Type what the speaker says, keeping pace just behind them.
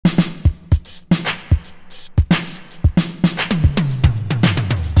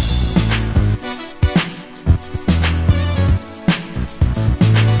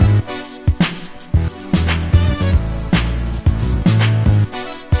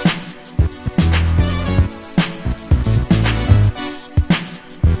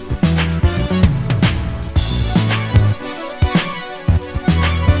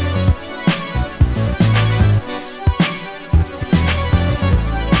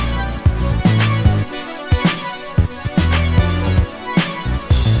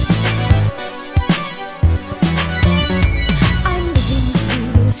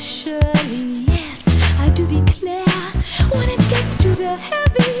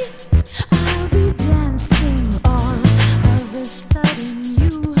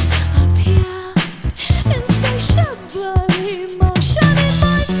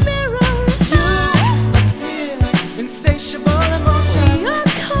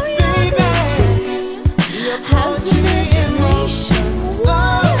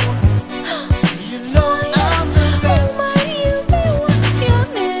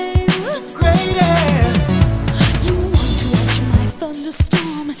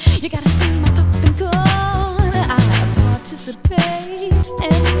thunderstorm. You gotta see my pop and gone. I participate.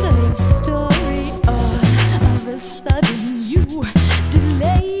 End of story. All of a sudden you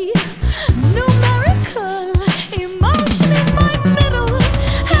delay. Numerical emotion in my middle.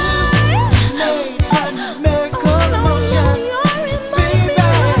 Made a miracle emotion. You're in my Baby,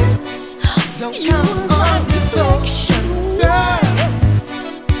 middle. don't You count are on reflection, girl.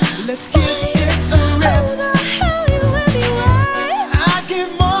 Let's give it a rest. How the hell you anyway? I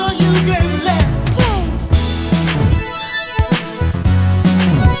give more, you give less.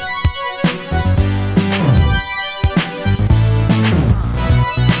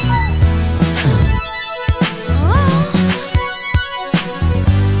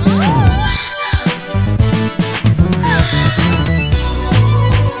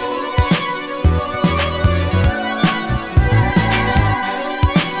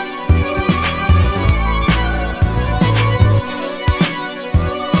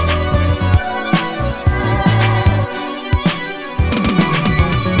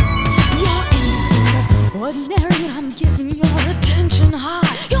 Ordinary, I'm getting your attention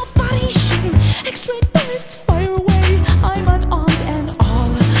high. Your body shooting X-ray bullets fire away. I'm unarmed and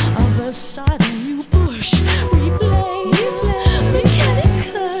all of a sudden you push replay.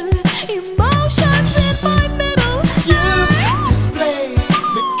 Mechanical emotions in my middle. You display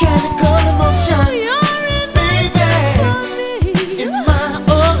mechanical emotion. You're in Baby, me. in my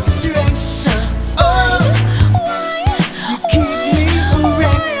orchestration. Oh, Why? you keep me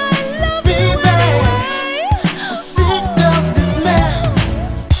erect. Baby, I'm sick of this mess.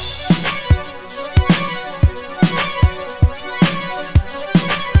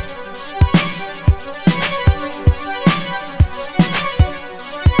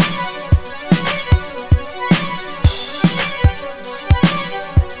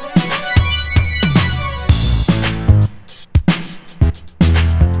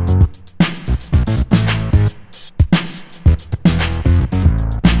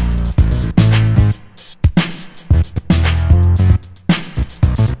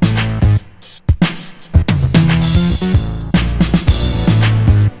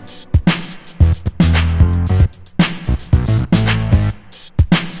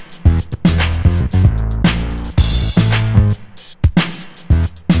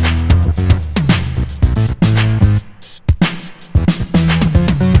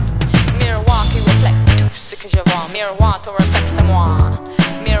 Miroir te reflète, c'est moi.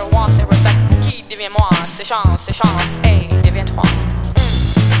 Miroir se reflète, qui devient moi? C'est chance, hey, deviens-toi.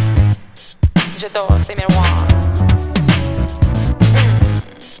 J'adore ces miroirs.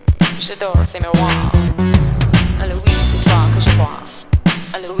 J'adore ces miroirs. Ah oui, c'est toi que je vois.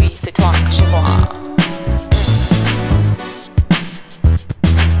 Ah oui, c'est toi que je vois.